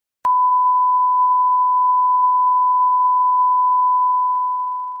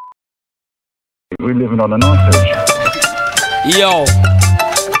We're living on an ice age. Yo,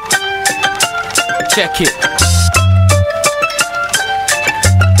 check it.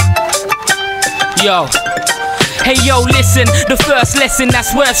 Yo. Hey yo, listen, the first lesson that's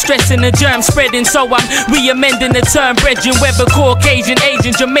worth stressing, the germ spreading, so I'm re-amending the term brethren, whether Caucasian,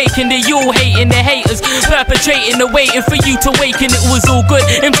 Asian, Jamaican, they all hating, the haters perpetrating, the waiting for you to waken. It was all good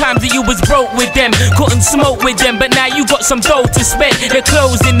in times that you was broke with them, couldn't smoke with them, but now you got some dough to spend. They're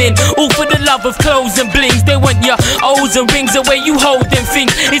closing in, all for the love of clothes and blings. They want your O's and rings, the way you hold them things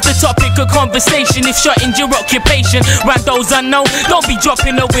is the topic of conversation. If shutting your occupation, randos unknown, don't be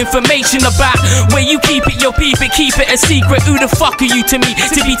dropping no information about where you keep it, your peep it. Keep it a secret, who the fuck are you to me?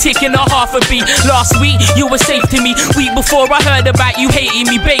 To be ticking a half a beat. Last week, you were safe to me. Week before I heard about you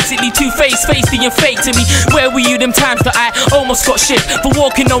hating me. Basically two-faced, feisty and fake to me. Where were you them times that I almost got shit for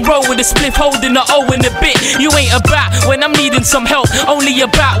walking on road with a spliff, holding the O in a bit? You ain't about when I'm needing some help, only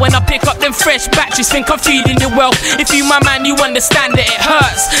about when I pick up them fresh batches. Think I'm feeding your wealth. If you my man, you understand that it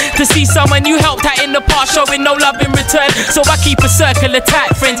hurts to see someone you helped out in the past showing no love in return. So I keep a circle of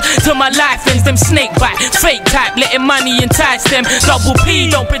tight friends to my life friends, them snake bite, fake type, letting money entice them. Double P,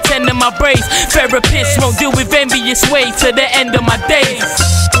 don't pretend in my braids. Therapists won't deal with envious ways to the end of my days.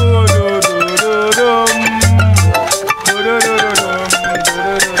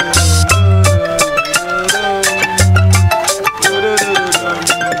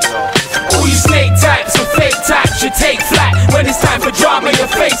 All you snake types and fake types should take flight. When it's time for drama, your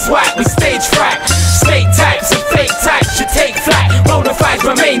face white, we stage fright. Snake types and fake types should take flight. Bonafides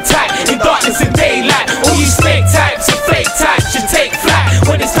remain tight in darkness and daylight. All you snake types and fake types should take flight.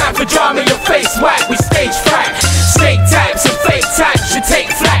 When it's time for drama, your face white, we stage fright. Snake types and fake types should take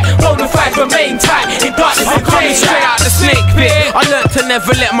flight. Bonafides remain tight in darkness and daylight. I'm coming straight out the snake pit. I learned to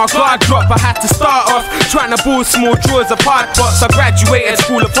never let my guard drop. I had to start off trying to build small drawers of hard pots. I graduated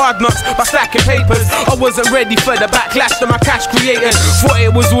school of hard knocks by stacking papers. I wasn't ready for the backlash that my cash created. Thought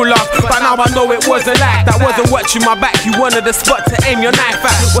it was all love, but now I know it wasn't like that. Wasn't watching my back, you wanted a spot to aim your knife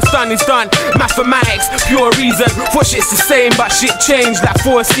at. What's done is done, mathematics, pure reason. Thought shit's the same, but shit changed like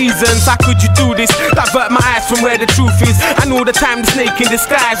 4 seasons. How could you do this? Divert my eyes from where the truth is. And all the time the snake in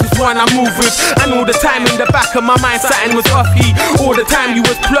disguise was one I move with. And all the time in the back of my mind something was off heat. All the time you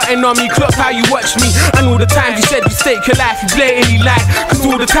was plotting on me, clock how you watched me. And all the times you said you stake your life, you blatantly lied. Cause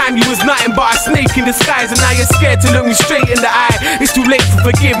all the time you was nothing but a snake in disguise. And now you're scared to look me straight in the eye. It's too late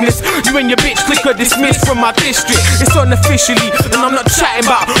for forgiveness. You and your bitch click are dismissed from my district. It's unofficially, and I'm not chatting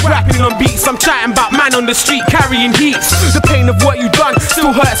about rapping on beats. I'm chatting about man on the street carrying heats. The pain of what you done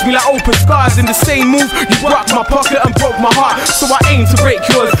still hurts me like open scars. In the same move, you broke my pocket and broke my heart. So I aim to break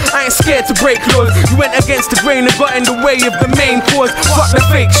yours. I ain't scared to break yours. You went against the grain and got in the way of the main cause. Fuck the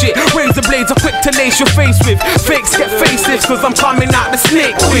fake shit. Razor blades are quick to lace your face with. Fakes get faceless cause I'm coming out the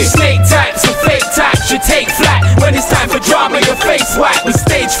snake pit. All you snake types and fake types should take flight. When it's time for drama, your face white, we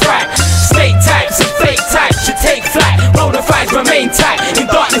stage fright. Snake types and fake types should take flight. Bonafides remain tight in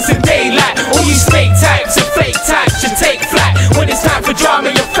darkness and daylight. All you snake types and fake types should take flight. When it's time for drama,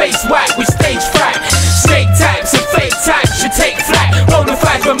 your face white, we stage fright. Snake types and fake types should take flight.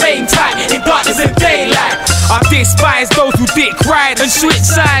 Bonafides remain tight in darkness and daylight. I despise those who dick ride and switch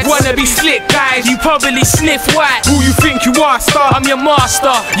sides. Wanna be slick guys, you probably sniff white. Who you think you are, star? I'm your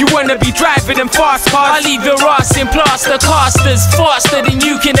master. You wanna be driving them fast cars? I leave your ass in plaster casters faster than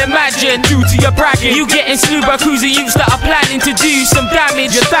you can imagine. Due to your bragging, you getting slew by cruiser youths that are planning to do some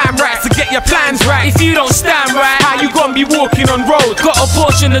damage. You're damn right to get your plans right. If you don't stand right, how you gonna be walking on road? Got a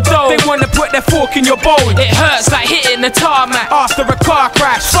portion of dough, they wanna put their fork in your bowl. It hurts like hitting the tarmac after a car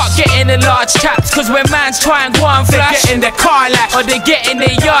crash. Fuck getting in large chaps, cause when man's trying go on flash, they getting their car lash or they getting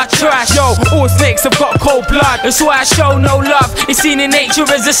their yard trash. Yo, all snakes have got cold blood, that's why I show no love. It's seen in nature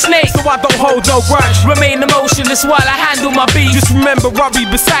as a snake, so I don't hold no grudge. Remain emotionless while I handle my beat. Just remember I'll be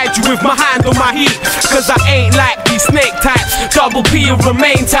beside you with my hand on my heat. Cause I ain't like these snake types. Double P will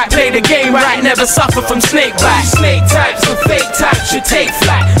remain tight. Play the game right, never suffer from snake bites. Snake types and fake types should take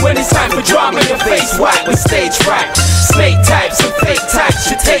flight. When it's time for drama, your face white with stage fright. Snake types and fake types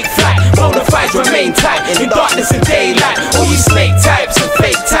should take flight. Bonafides remain tight in darkness and daylight. All you snake types and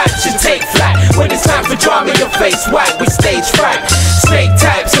fake types should take flight. When it's time for drama, your face white with stage fright. Snake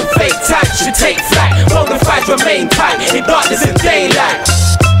types and fake types should take flight. Bonafides remain tight in darkness and daylight.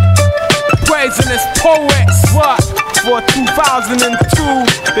 Poisonous poets, what? For 2002,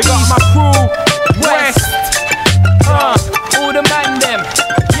 they got my crew, West. All the man them,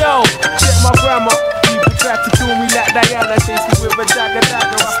 yo, check my grandma. People try to do me like Diana, chase me with a dagger.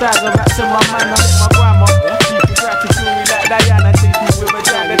 Stagger back to my man, my grandma. People try to do me like Diana, chase me with a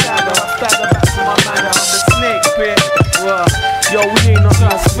dagger. Stagger back to my man, I'm the Snakepit. Yo, we ain't on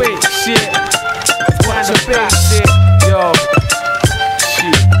no fake shit.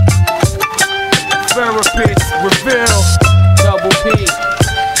 therapist, reveal, double P,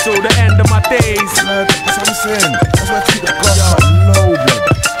 till the end of my days. That's what I'm saying. That's why I keep the glass low, blood.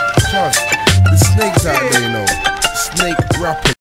 Trust. The snakes out there, you know. Snake rapping.